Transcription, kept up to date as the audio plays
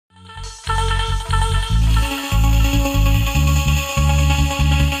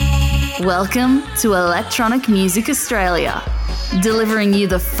Welcome to Electronic Music Australia, delivering you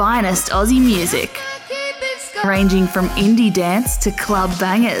the finest Aussie music, ranging from indie dance to club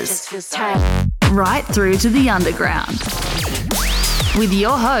bangers, right through to the underground. With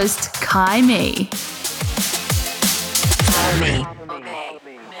your host, Kai Me.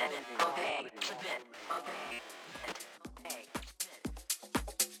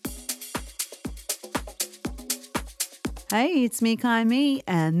 Hey, it's me, Kai Me,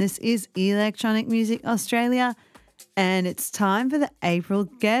 and this is Electronic Music Australia, and it's time for the April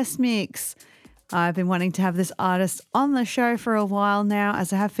guest mix. I've been wanting to have this artist on the show for a while now,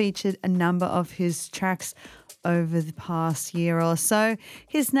 as I have featured a number of his tracks over the past year or so.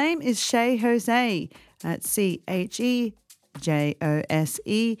 His name is Che Jose. That's Chejose.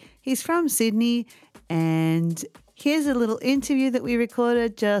 He's from Sydney, and here's a little interview that we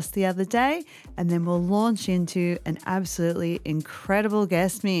recorded just the other day, and then we'll launch into an absolutely incredible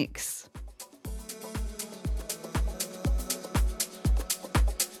guest mix.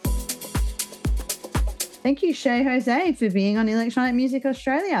 Thank you, Che Jose, for being on Electronic Music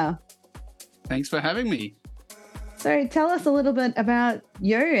Australia. Thanks for having me. So tell us a little bit about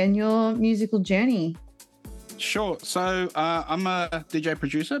you and your musical journey. Sure. So I'm a DJ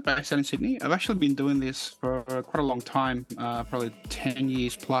producer based out in Sydney. I've actually been doing this for quite a long time, probably 10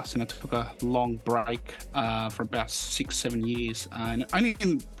 years plus, and I took a long break for about 6-7 years. And only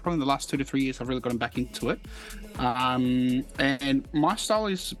in probably the last 2 to 3 years, I've really gotten back into it. And my style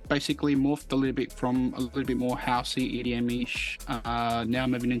is basically morphed a little bit from a little bit more housey, EDM-ish, now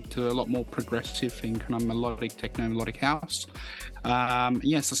moving into a lot more progressive and kind of melodic techno, melodic house.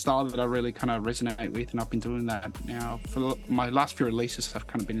 It's a style that I really kind of resonate with, and I've been doing that now for my last few releases. I've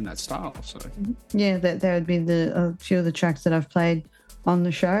kind of been in that style. So yeah, that would be a few of the tracks that I've played on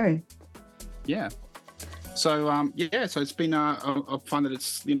the show. Yeah. So so it's been I find that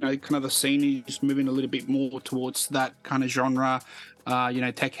it's kind of the scene is moving a little bit more towards that kind of genre.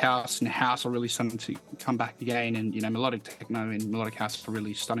 Tech house and house are really starting to come back again, and melodic techno and melodic house are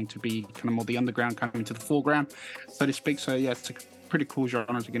really starting to be kind of more the underground coming to the foreground, so to speak. So yeah, it's a pretty cool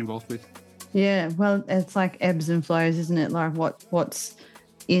genre to get involved with. Yeah, well, it's like ebbs and flows, isn't it? Like what's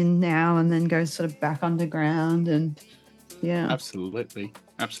in now and then goes sort of back underground, and yeah. Absolutely.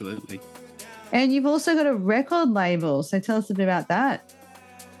 And you've also got a record label, so tell us a bit about that.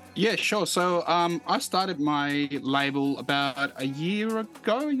 Yeah, sure. So I started my label about a year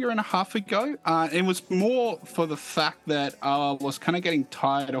and a half ago. It was more for the fact that I was kind of getting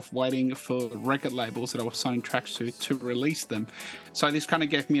tired of waiting for record labels that I was signing tracks to release them. So this kind of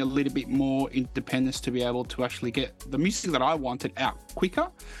gave me a little bit more independence to be able to actually get the music that I wanted out quicker.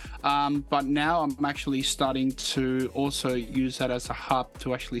 But now I'm actually starting to also use that as a hub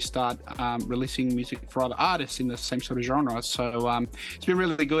to actually start releasing music for other artists in the same sort of genre. So it's been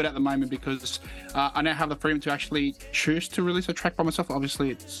really good at the moment because I now have the freedom to actually choose to release a track by myself.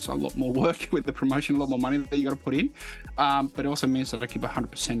 Obviously, it's a lot more work with the promotion, a lot more money that you got to put in. But it also means that I keep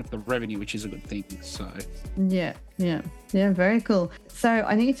 100% of the revenue, which is a good thing. So yeah, very cool. So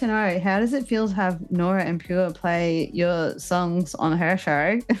I need to know, how does it feel to have Nora En Pure play your songs on her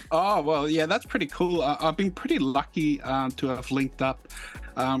show? Oh, well, yeah, that's pretty cool. I've been pretty lucky to have linked up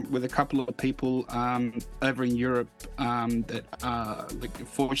with a couple of people over in Europe that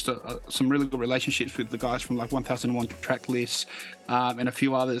forged some really good relationships with the guys from like 1001 Tracklist and a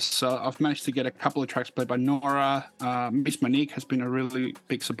few others. So I've managed to get a couple of tracks played by Nora. Miss Monique has been a really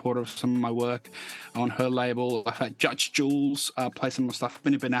big supporter of some of my work on her label. I've had Judge Jules play some of my stuff,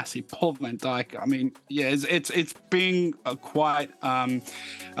 Benny Benassi, Paul Van Dyke. I mean, yeah, it's been a quite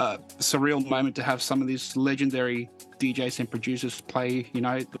surreal moment to have some of these legendary DJs and producers play,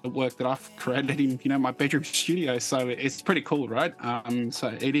 the work that I've created in, my bedroom studio. So it's pretty cool, right?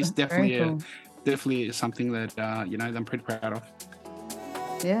 So it is definitely something that, I'm pretty proud of.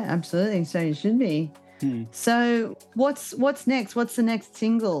 Yeah, absolutely. So you should be. So what's next? What's the next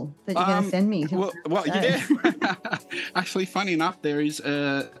single that you're going to send me? Yeah. Actually, funny enough, there is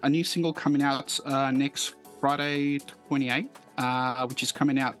a new single coming out next Friday 28th. Which is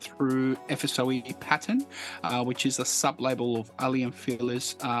coming out through FSOE Pattern, which is a sub-label of Ali and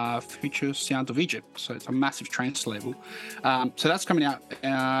Fearless Future Sound of Egypt. So it's a massive trance label. So that's coming out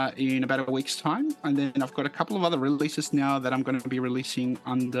in about a week's time. And then I've got a couple of other releases now that I'm going to be releasing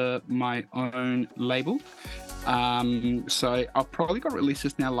under my own label. So I've probably got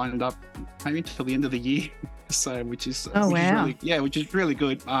releases now lined up maybe until the end of the year. So which is really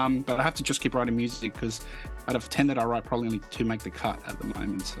good. But I have to just keep writing music because out of 10 that I write, probably only 2 make the cut at the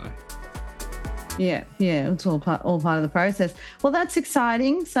moment. So yeah, it's all part of the process. Well, that's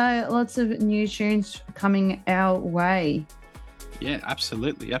exciting. So lots of new tunes coming our way. Yeah,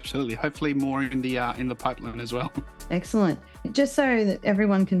 absolutely, absolutely. Hopefully more in the pipeline as well. Excellent. Just so that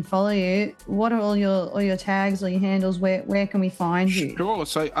everyone can follow you, what are all your tags or your handles? Where can we find you? Sure.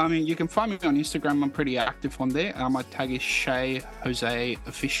 So, I mean, you can find me on Instagram. I'm pretty active on there. My tag is Shay Jose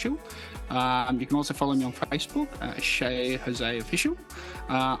Official. You can also follow me on Facebook, Shay Jose Official.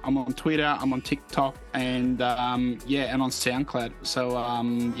 I'm on Twitter. I'm on TikTok, and and on SoundCloud. So,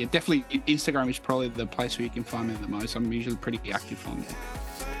 definitely Instagram is probably the place where you can find me the most. I'm usually pretty active on there.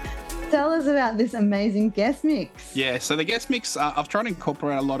 Tell us about this amazing guest mix. Yeah, so the guest mix, I've tried to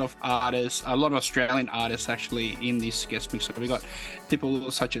incorporate a lot of artists, a lot of Australian artists actually in this guest mix. So we've got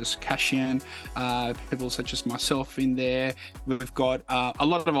people such as Cashian, people such as myself in there. We've got a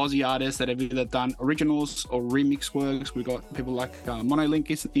lot of Aussie artists that have either done originals or remix works. We've got people like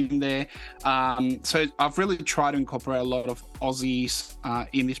Monolink is in there. So I've really tried to incorporate a lot of Aussies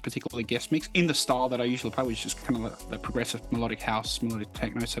in this particular guest mix in the style that I usually play, which is kind of like the progressive melodic house, melodic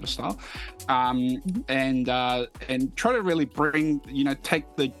techno sort of style. And try to really bring,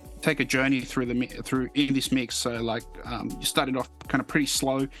 take a journey through in this mix. So like you started off kind of pretty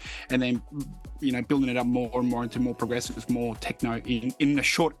slow, and then building it up more and more into more progressive, more techno in a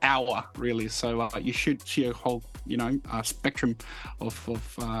short hour, really. So you should see a whole spectrum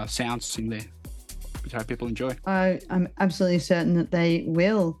of sounds in there, which I hope people enjoy. I'm absolutely certain that they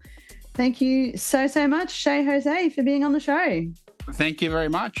will. Thank you so much, Shay Jose, for being on the show. Thank you very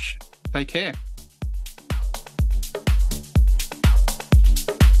much. Take care.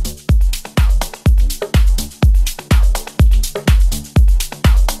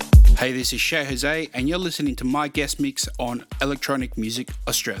 Hey, this is Shay Jose, and you're listening to my guest mix on Electronic Music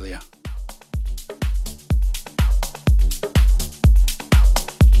Australia.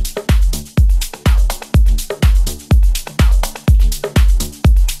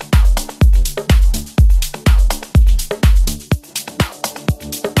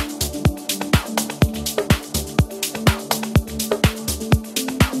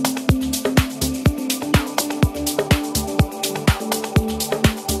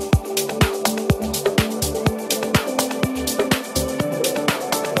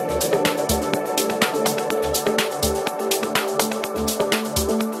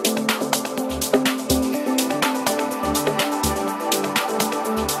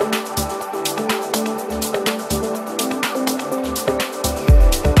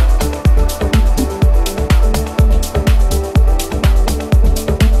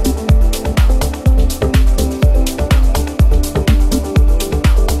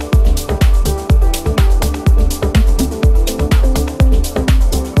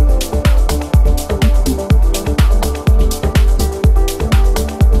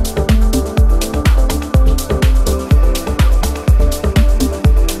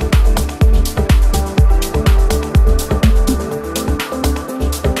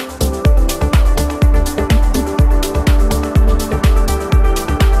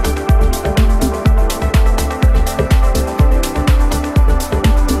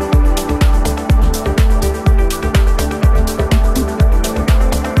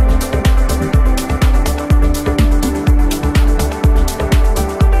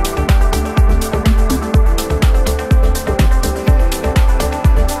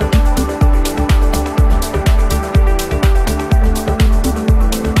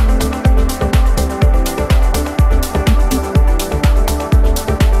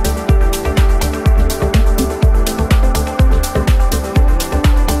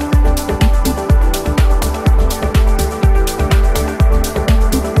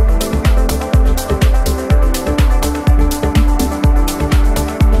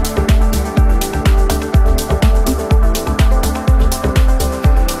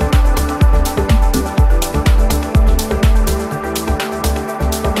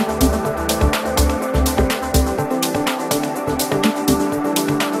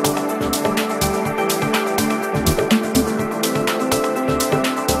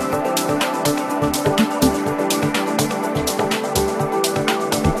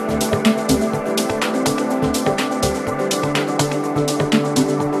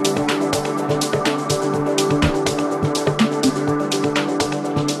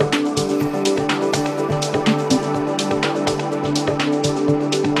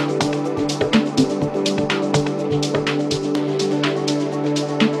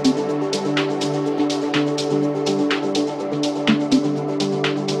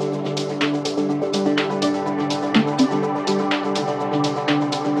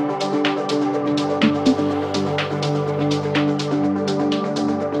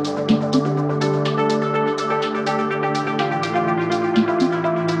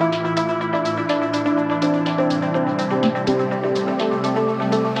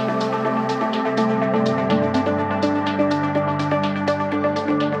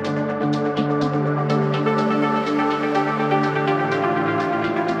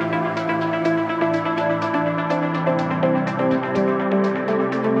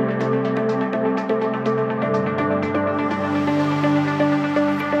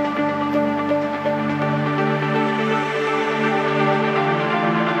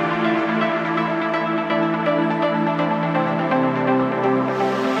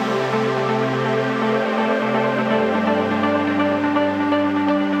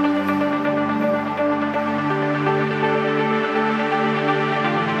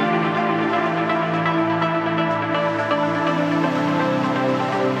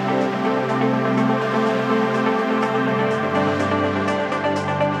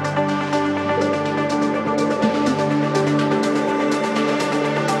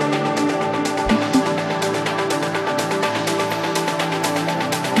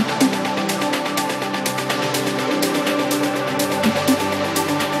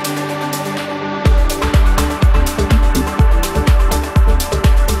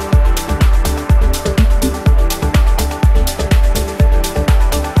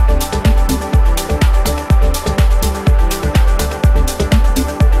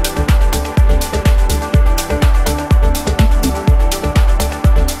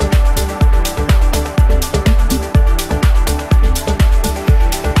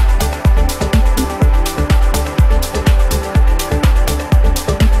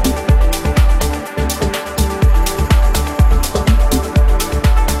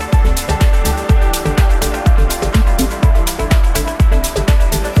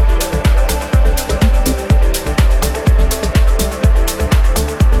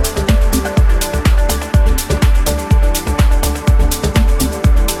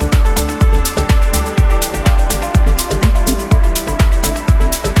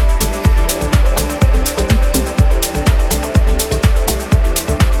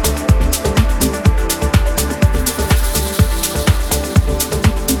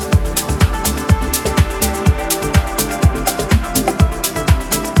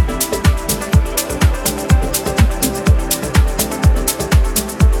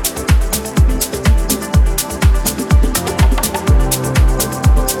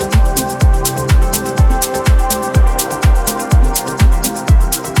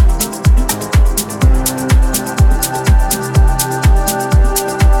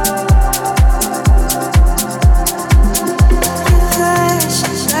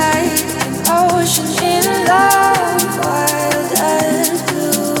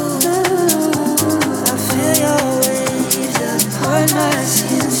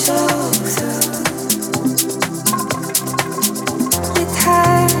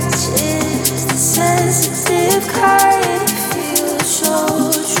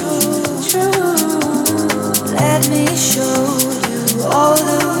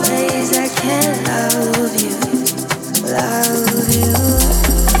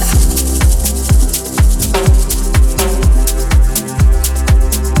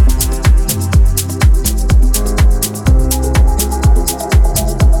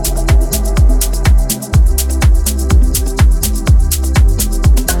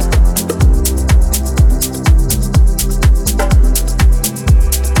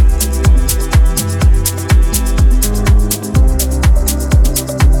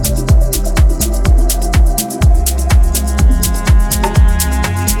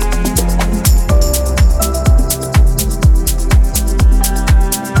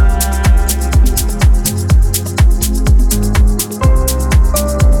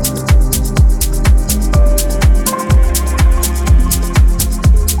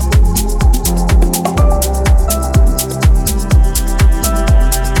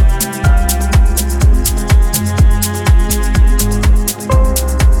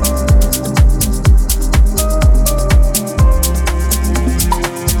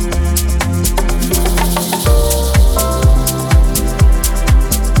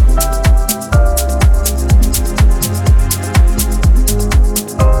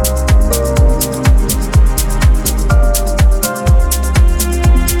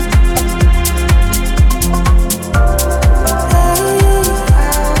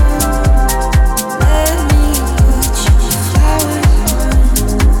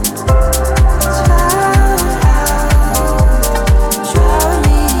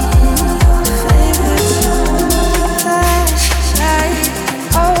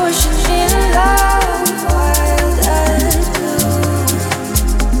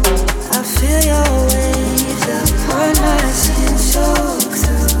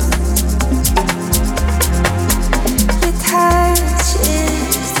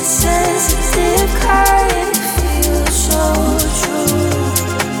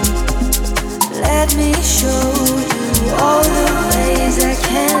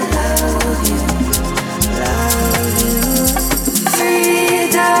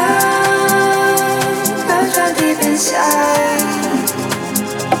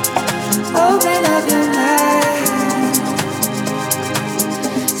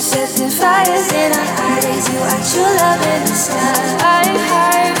 Setting fires in our eyes, you are true love in the sky.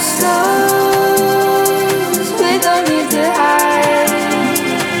 Hype slows, we don't need to hide.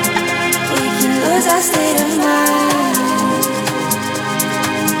 We can lose our state of mind.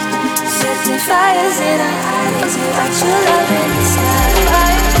 Setting fires in our eyes, you are true love in the sky.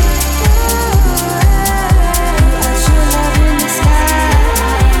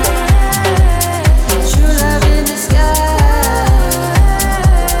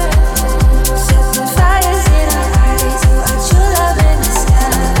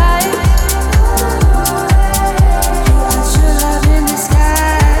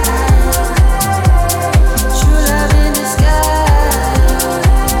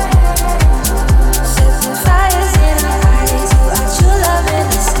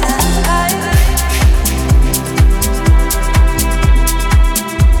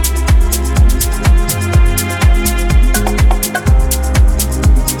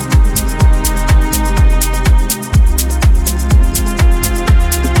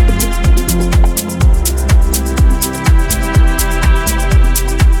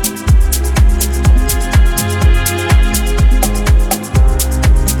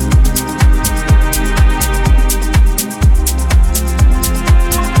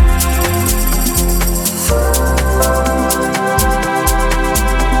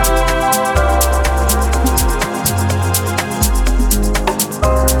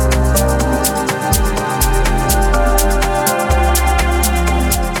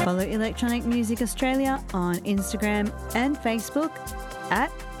 Electronic Music Australia on Instagram and Facebook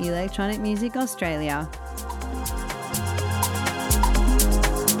at Electronic Music Australia.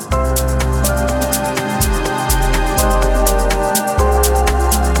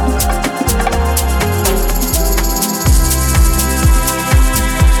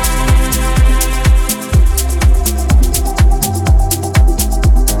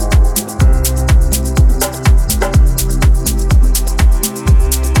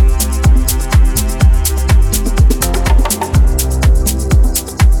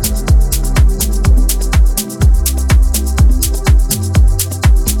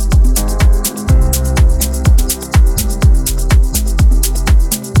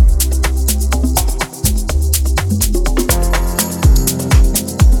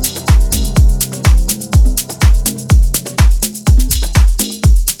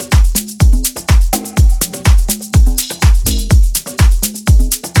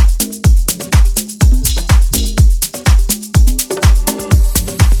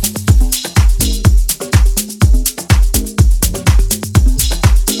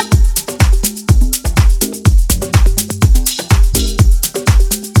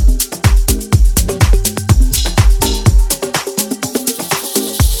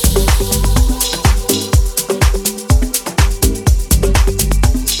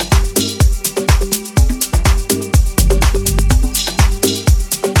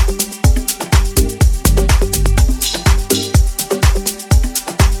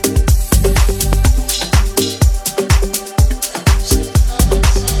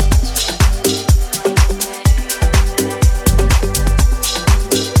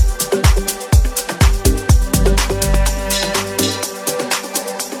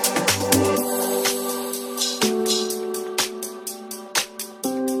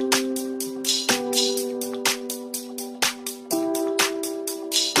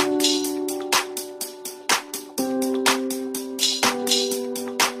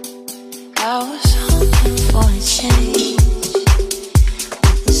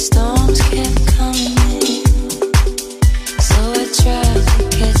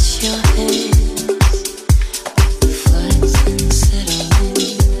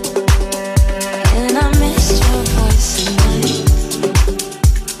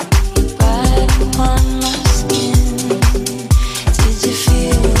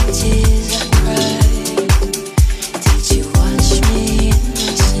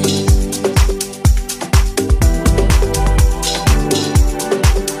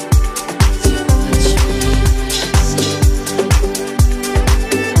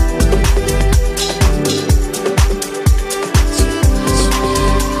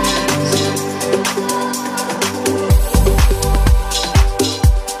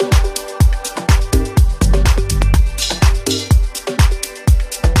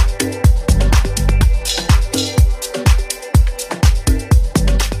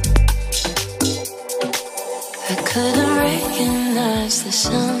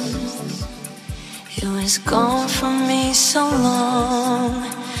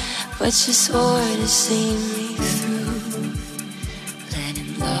 But you swore to see me through,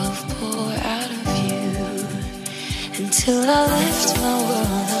 letting love pour out of you until I left my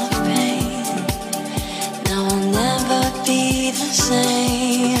world.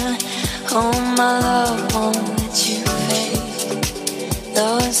 my love won't let you fade.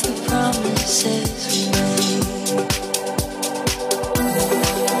 Those the promises we made.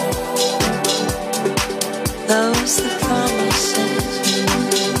 Those the promises we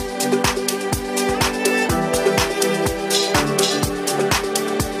made.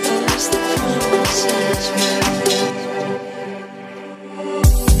 Those the promises we made.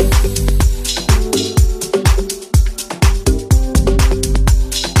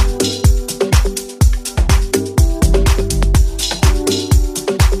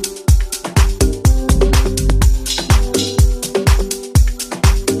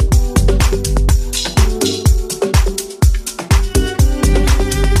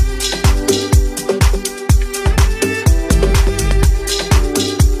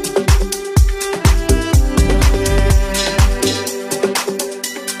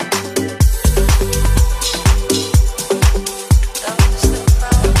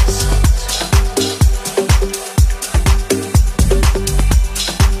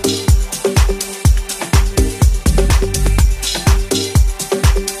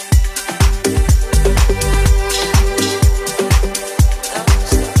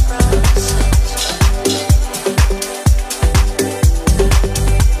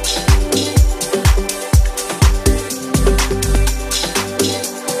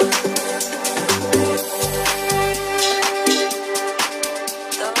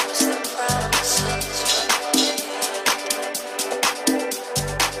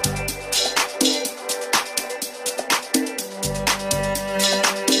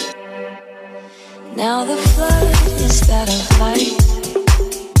 Now the flood is that of light,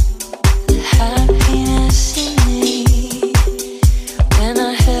 the happiness in me. When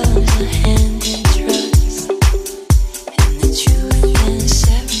I held your hand in trust, and the truth then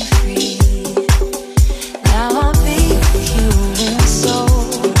set me free. Now I'll be with you in soul,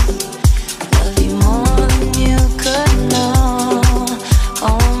 love you more than you could know.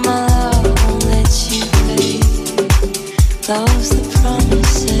 Oh, my love won't let you fade. Those the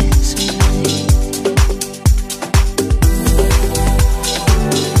promises we made.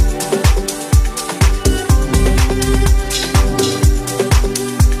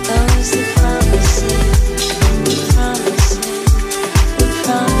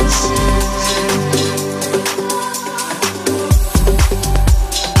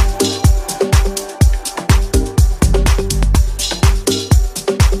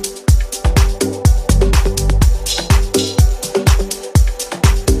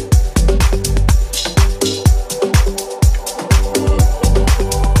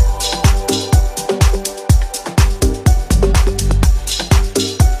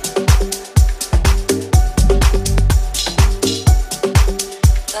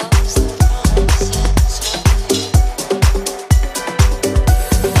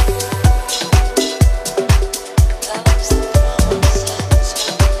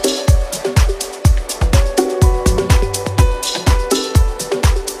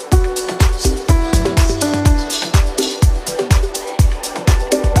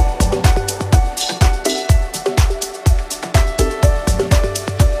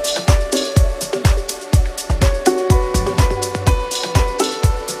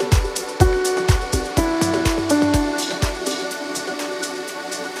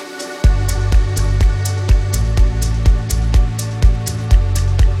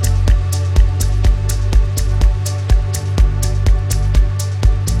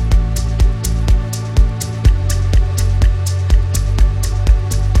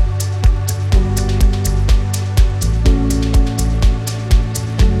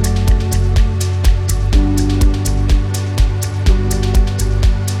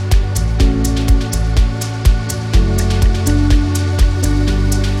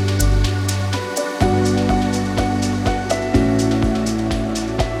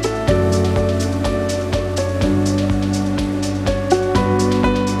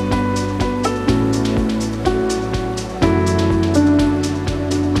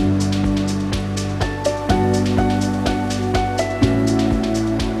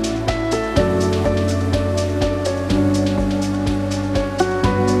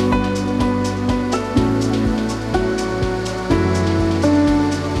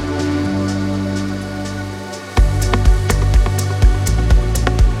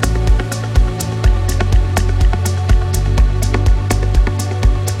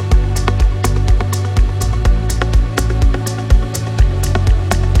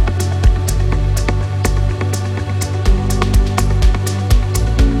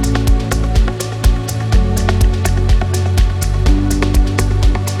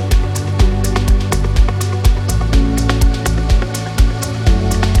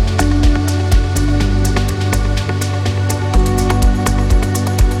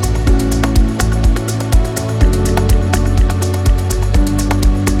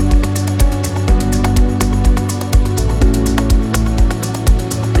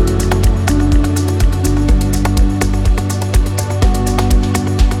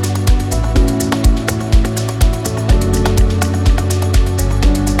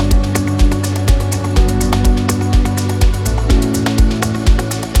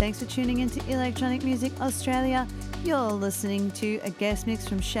 Electronic Music Australia. You're listening to a guest mix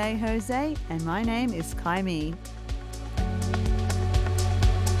from Shay Jose, and my name is Kaimi.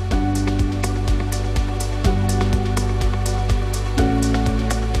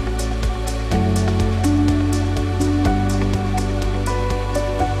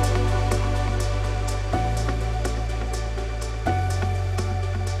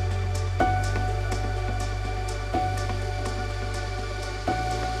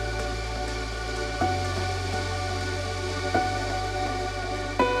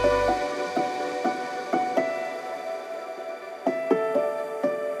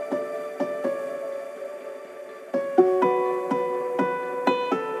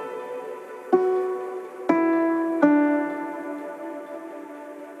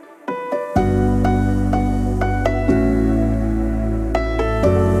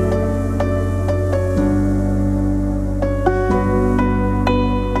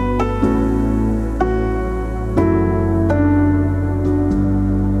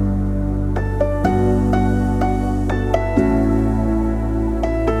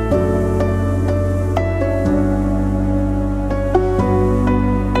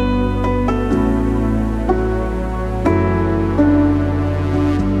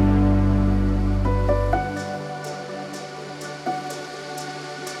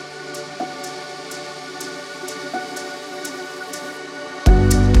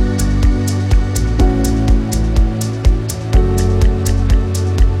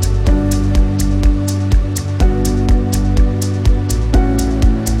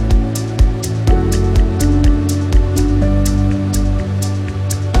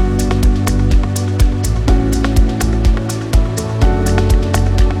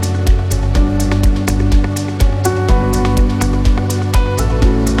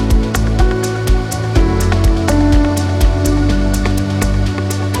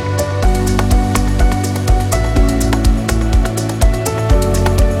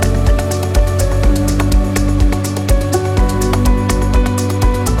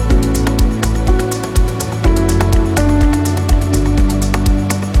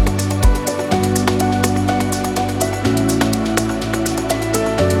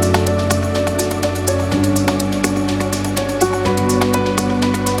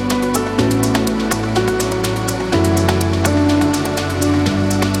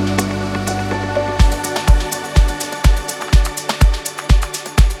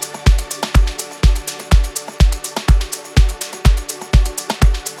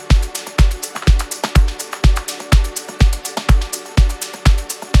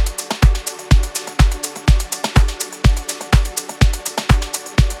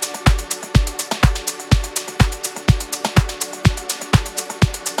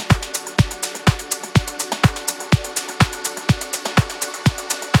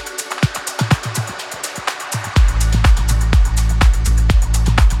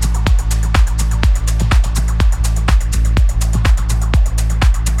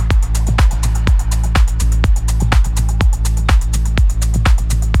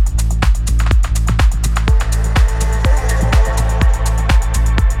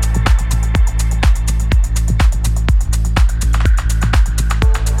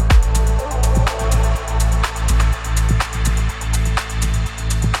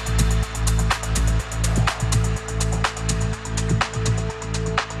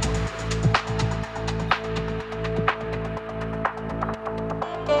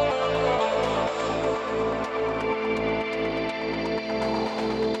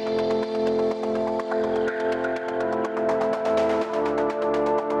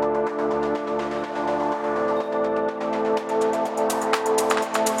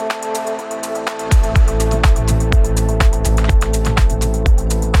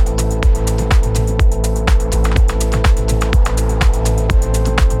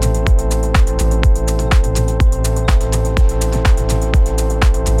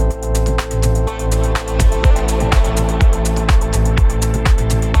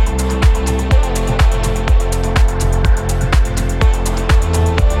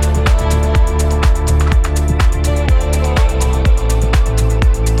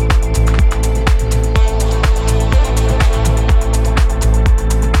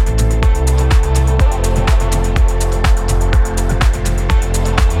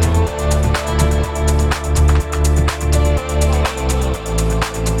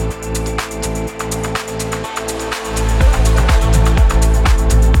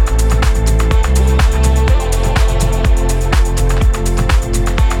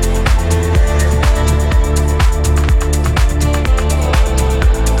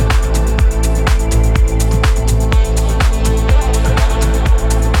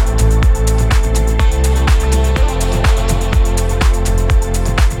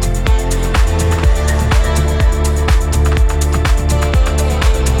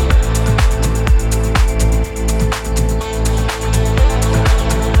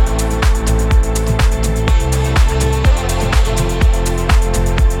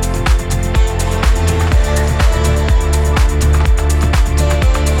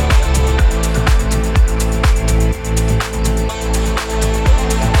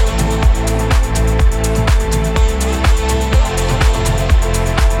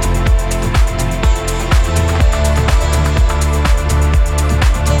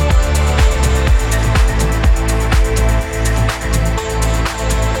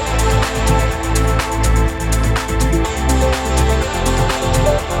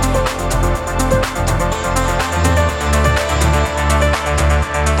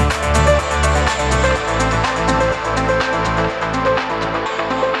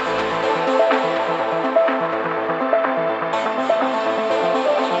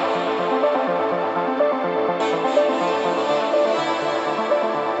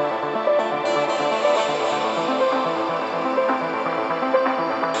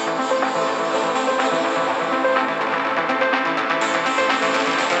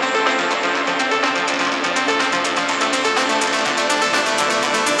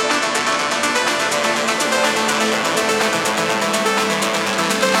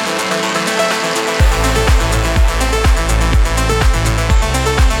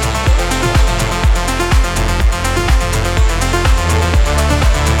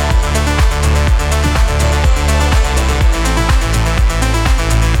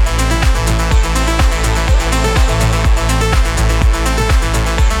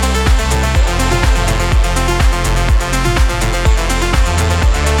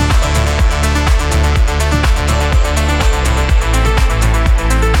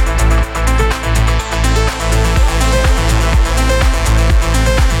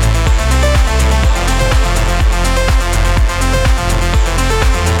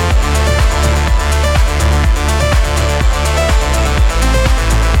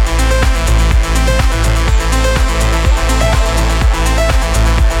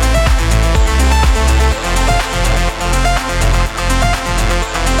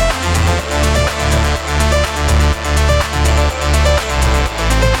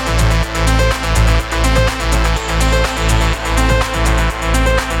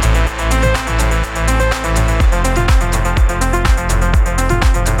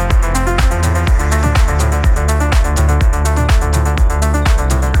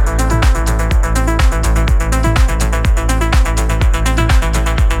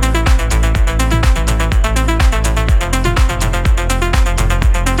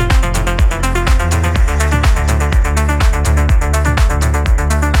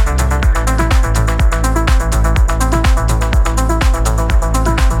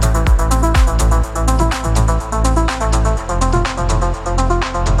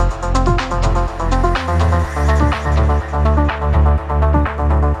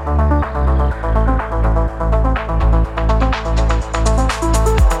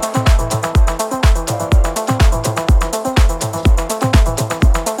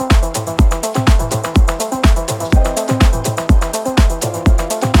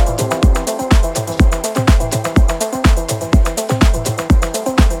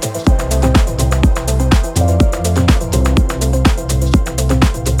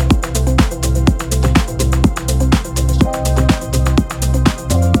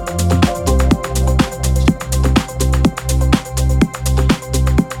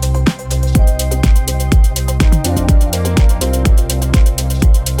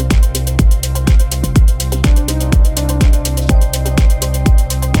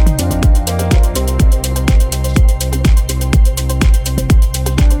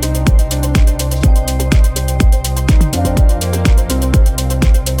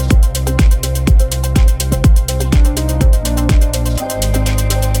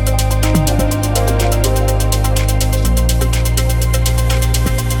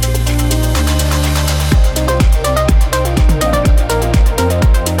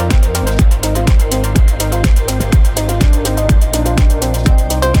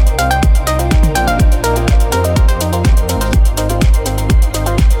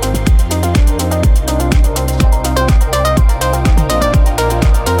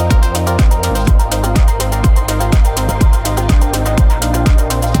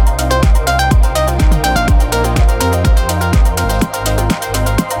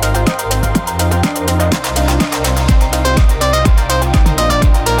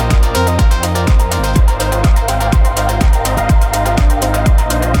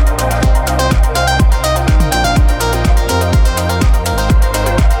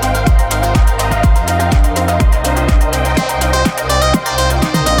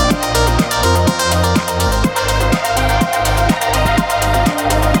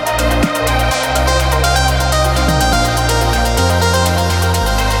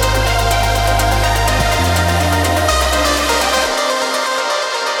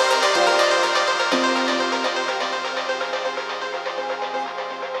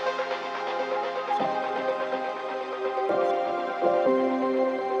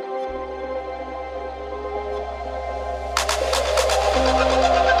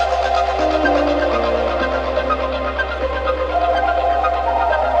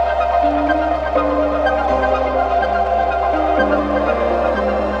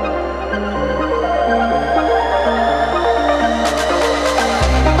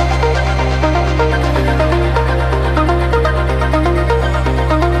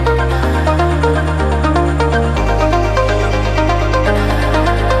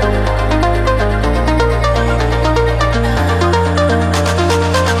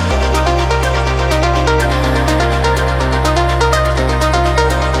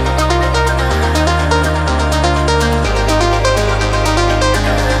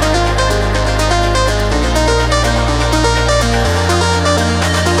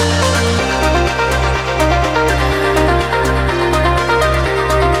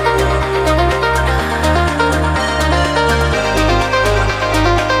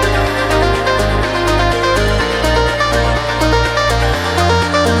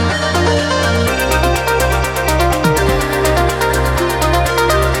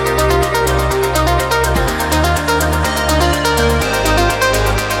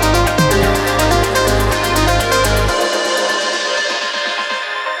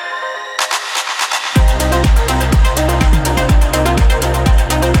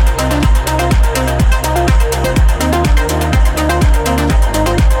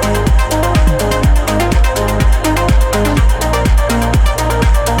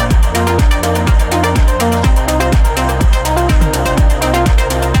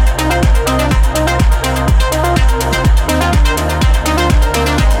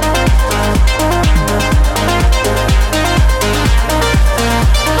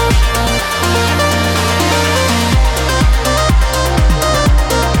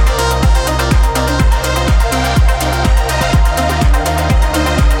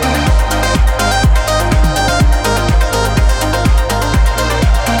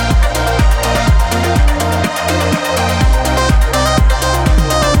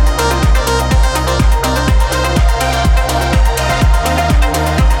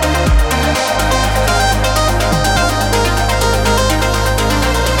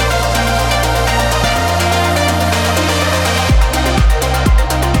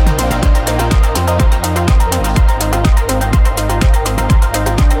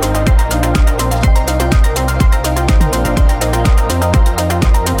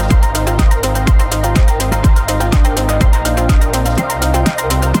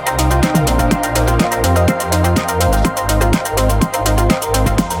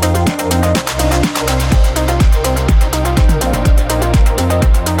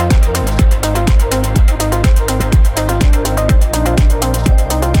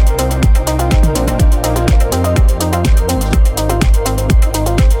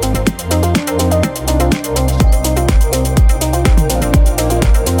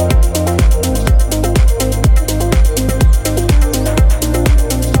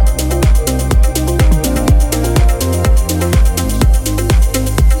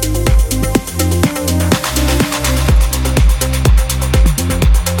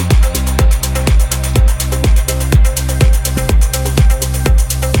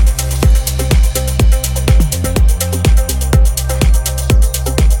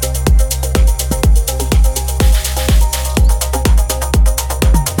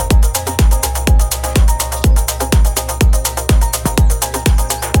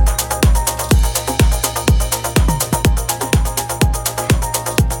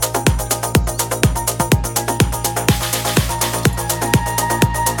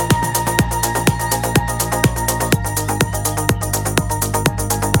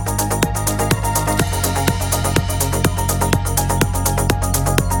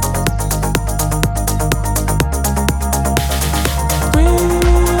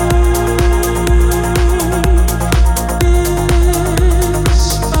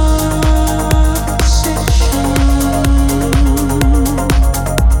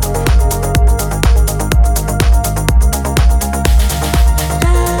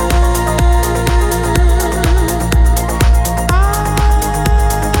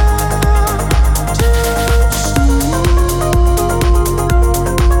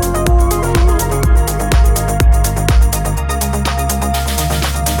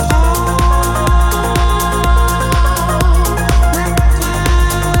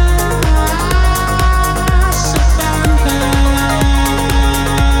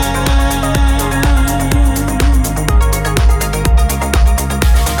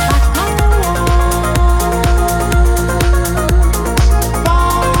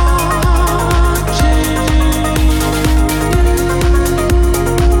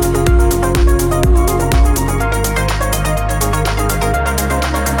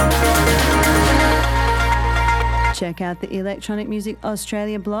 check out the Electronic Music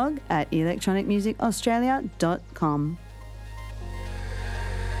Australia blog at electronicmusicaustralia.com.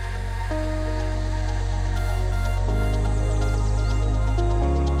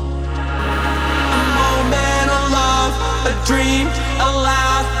 A dream, a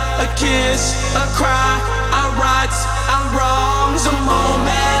laugh, a kiss, a cry, our rights, our wrongs, a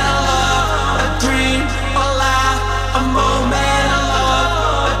moment of love, a dream, a laugh, a moment of love,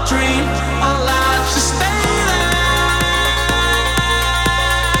 a dream, a laugh, just stay there.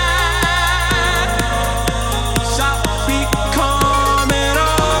 Shall be coming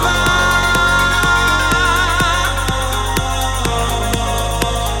over.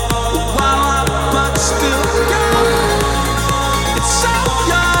 While I'm but still young. So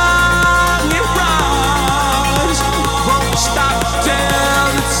young it runs, won't stop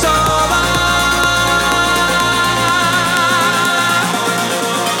till it's over.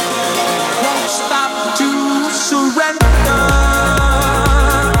 Won't stop to surrender.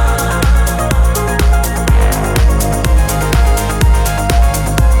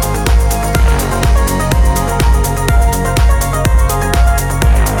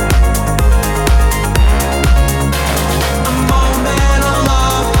 A moment of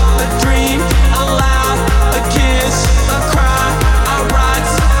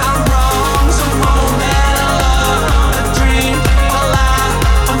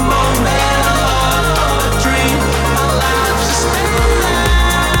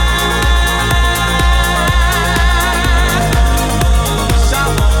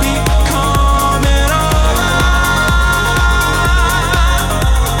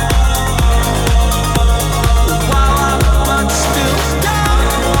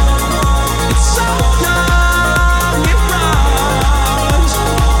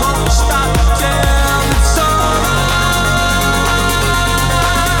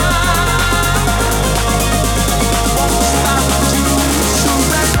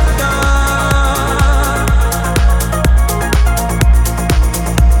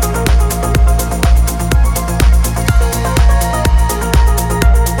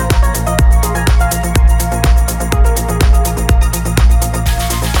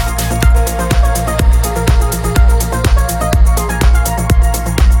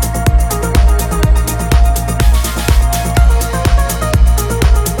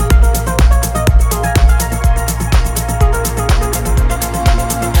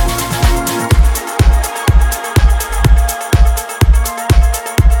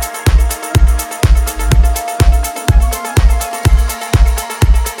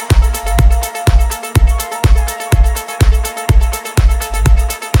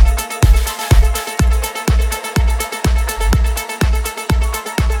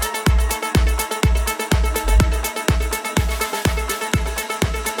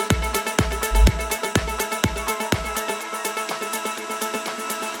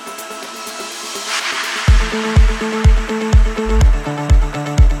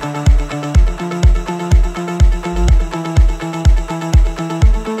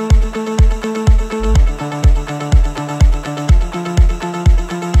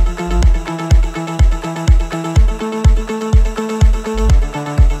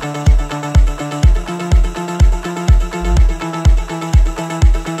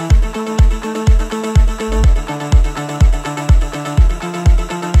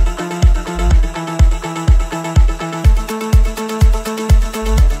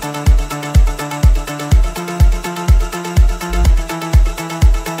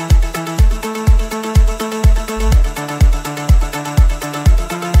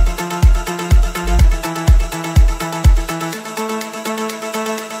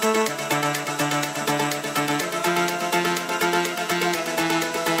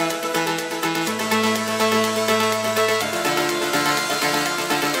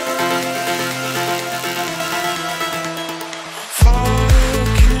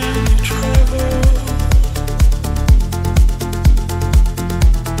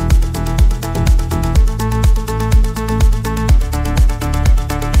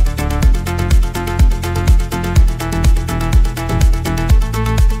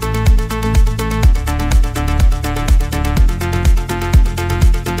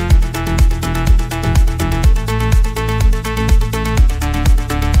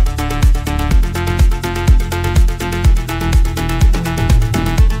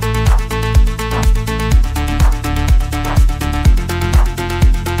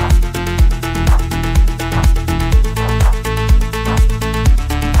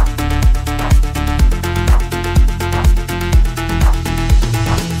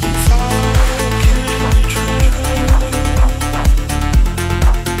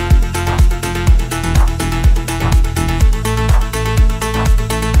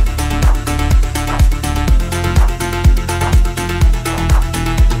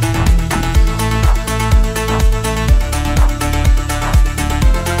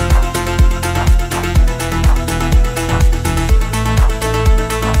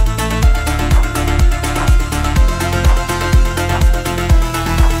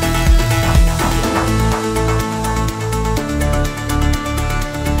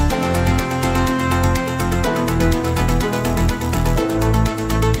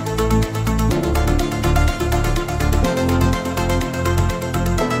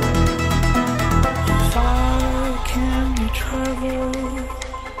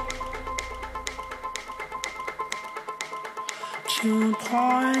to a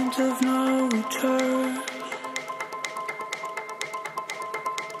point of no return.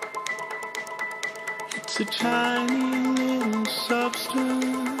 It's a tiny little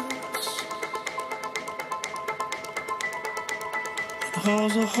substance. It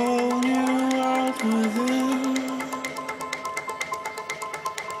holds a whole new world within.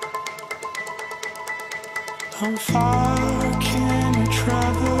 How far can you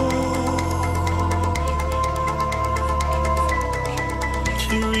travel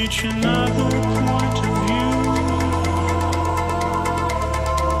to reach another point of view?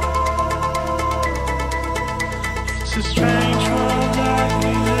 It's a strange world that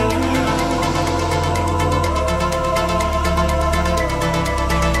we live in.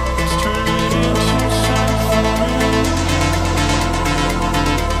 Let's turn it into something new.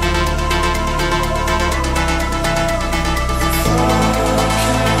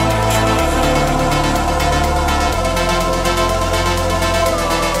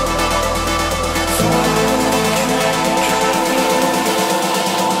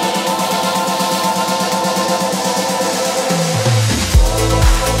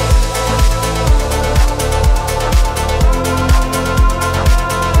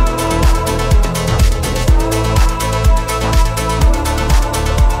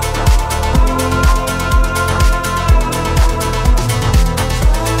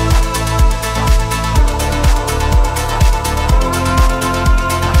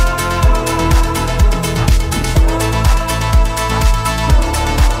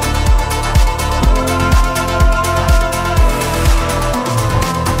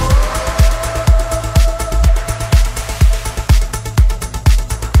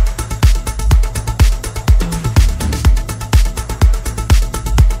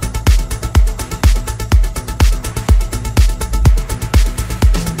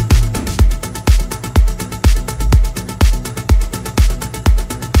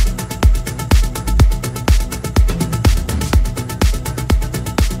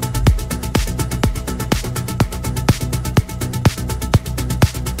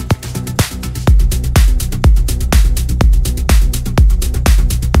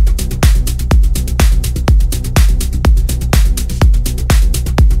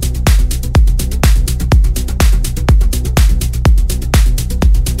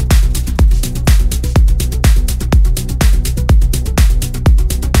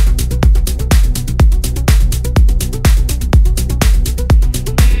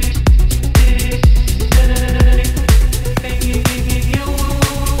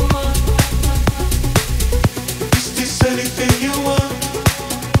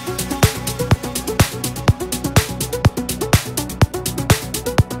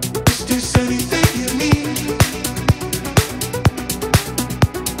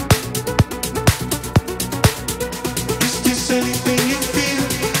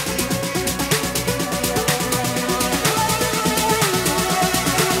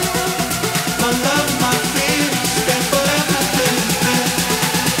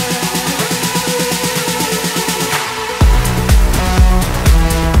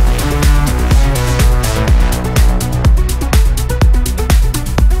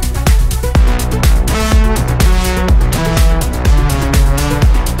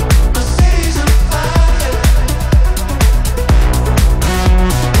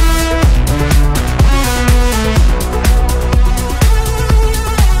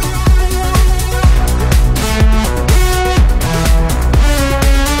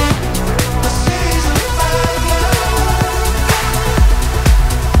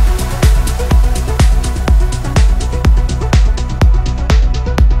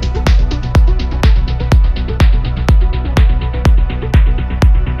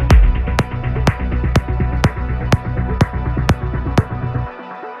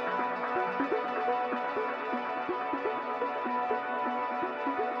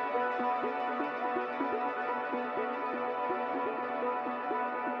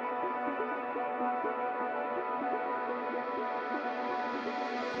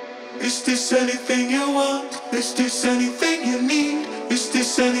 Is this anything you want? Is this anything you need? Is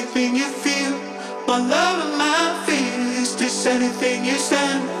this anything you feel? My love and my fear. Is this anything you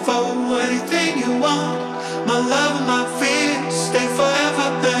stand for? Anything you want? My love and my fear. Stay forever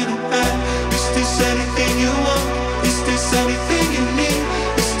burning back. Is this anything you want? Is this anything you need?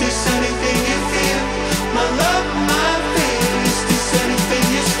 Is this anything you feel? My love and my fear. Is this anything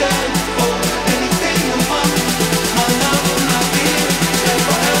you stand for? Anything you want? My love and my fear. Stay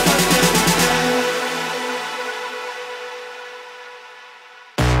forever burning back.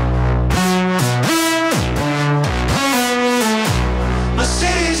 My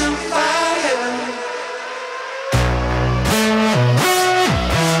city's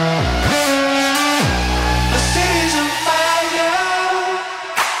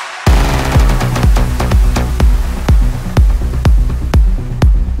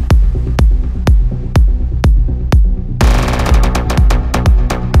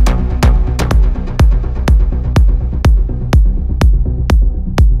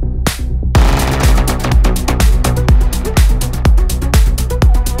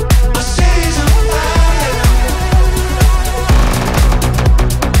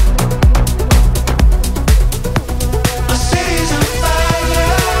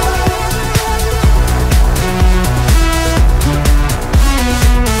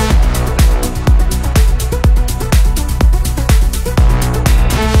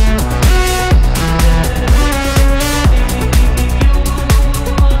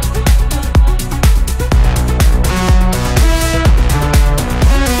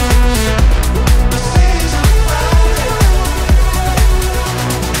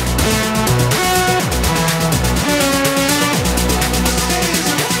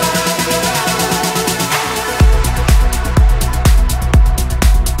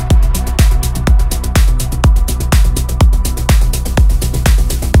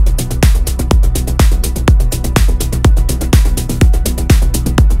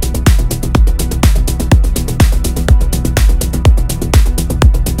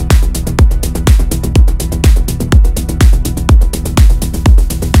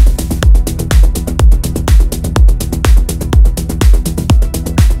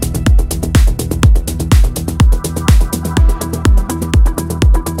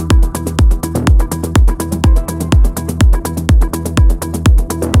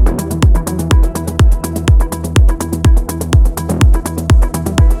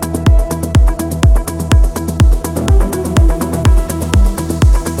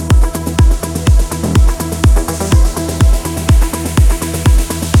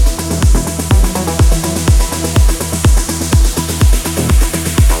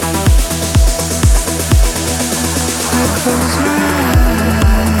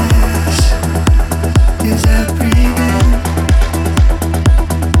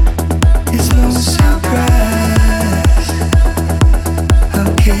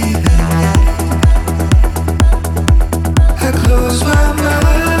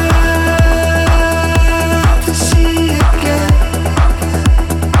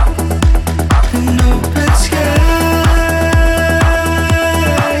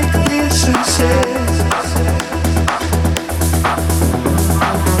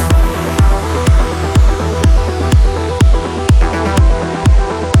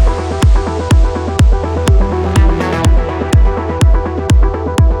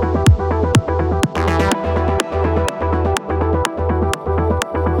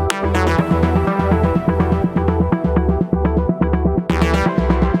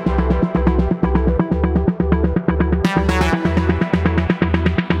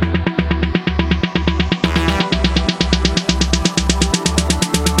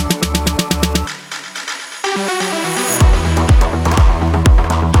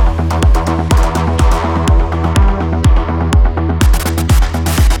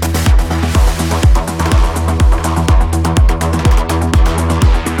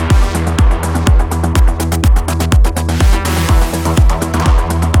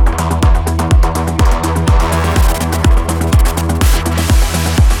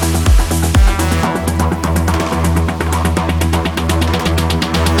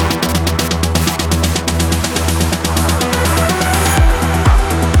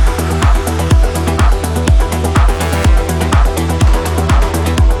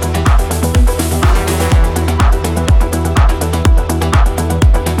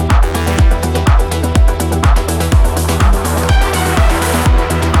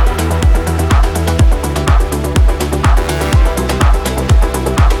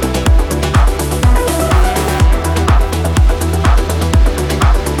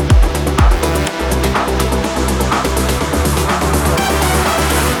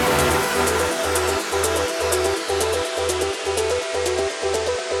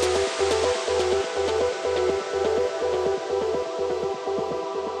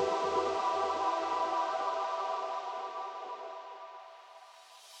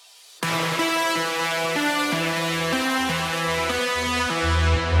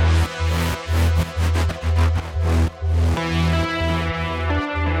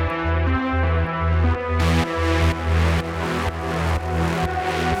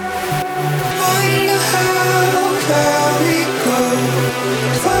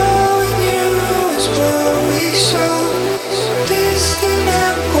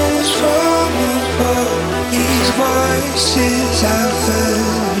voices I've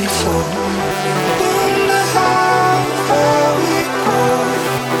heard before. Wonder how far we go.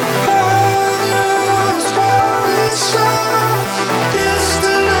 All knows what we saw.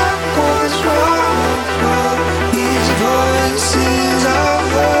 Distant echoes roll. These voices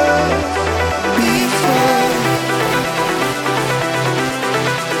I've heard before.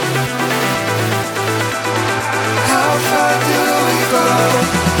 How far do we go?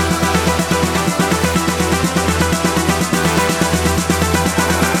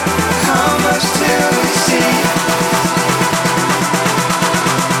 How much till we see?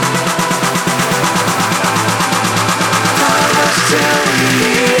 How much till we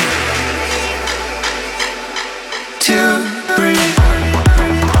need to breathe?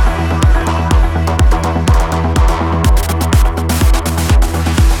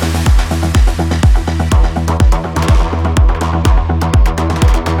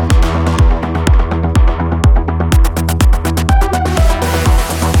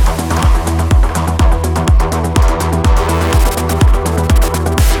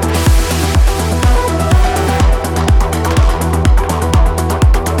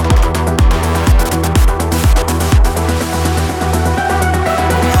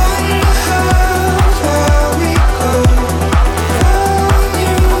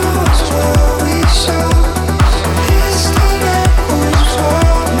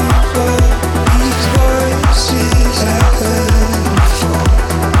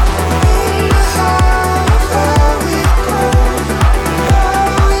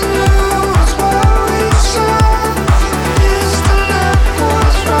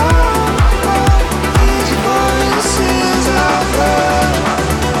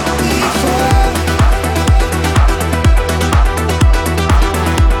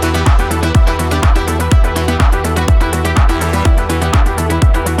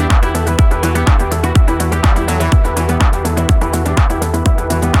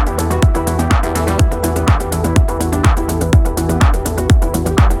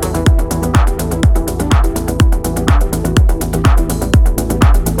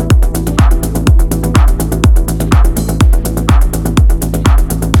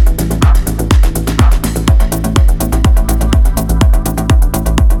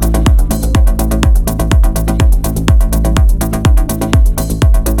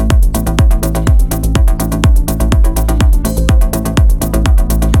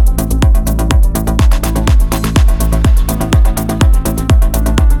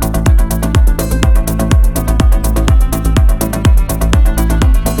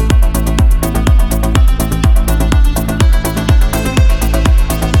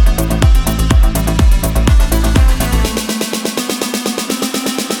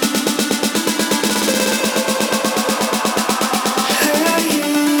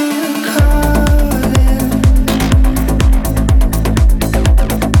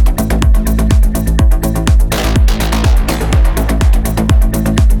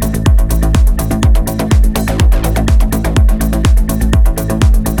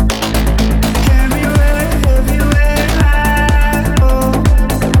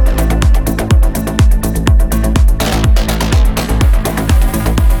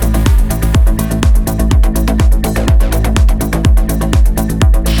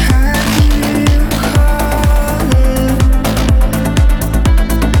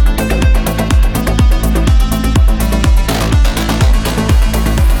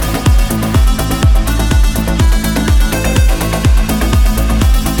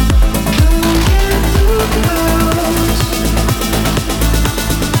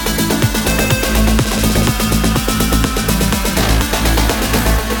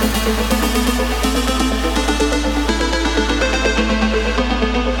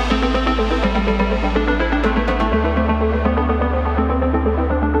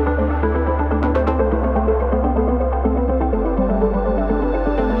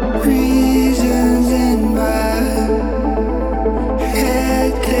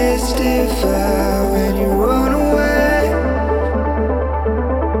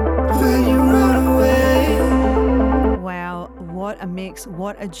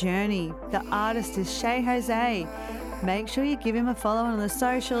 What a journey. The artist is Shay Jose. Make sure you give him a follow on the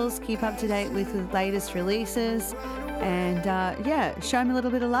socials, keep up to date with the latest releases, and show him a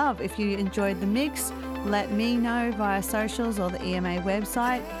little bit of love. If you enjoyed the mix, let me know via socials or the EMA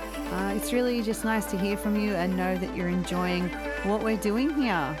website. It's really just nice to hear from you and know that you're enjoying what we're doing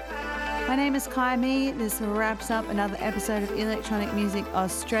here. My name is Kai Me. This wraps up another episode of Electronic Music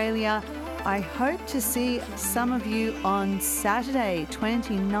Australia. I hope to see some of you on Saturday,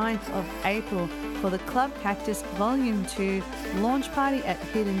 29th of April, for the Club Cactus Volume 2 launch party at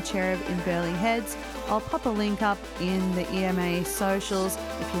Hidden Cherub in Burleigh Heads. I'll pop a link up in the EMA socials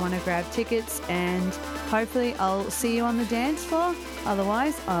if you want to grab tickets, and hopefully I'll see you on the dance floor.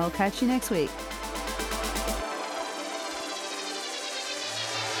 Otherwise, I'll catch you next week.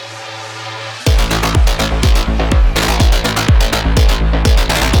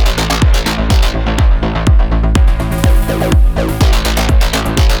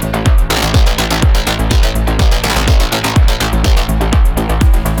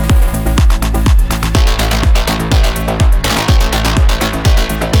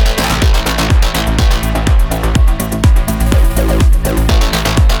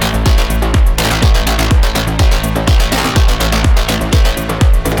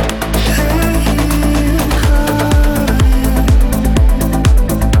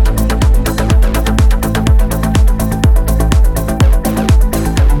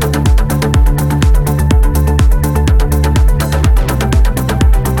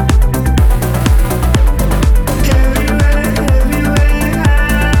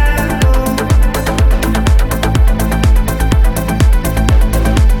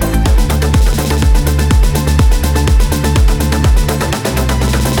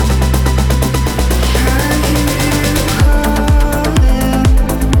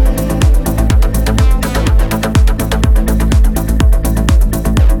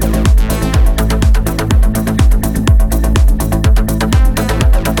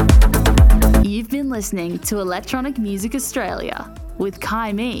 Listening to Electronic Music Australia with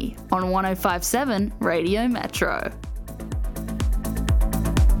Kai Me on 105.7 Radio Metro.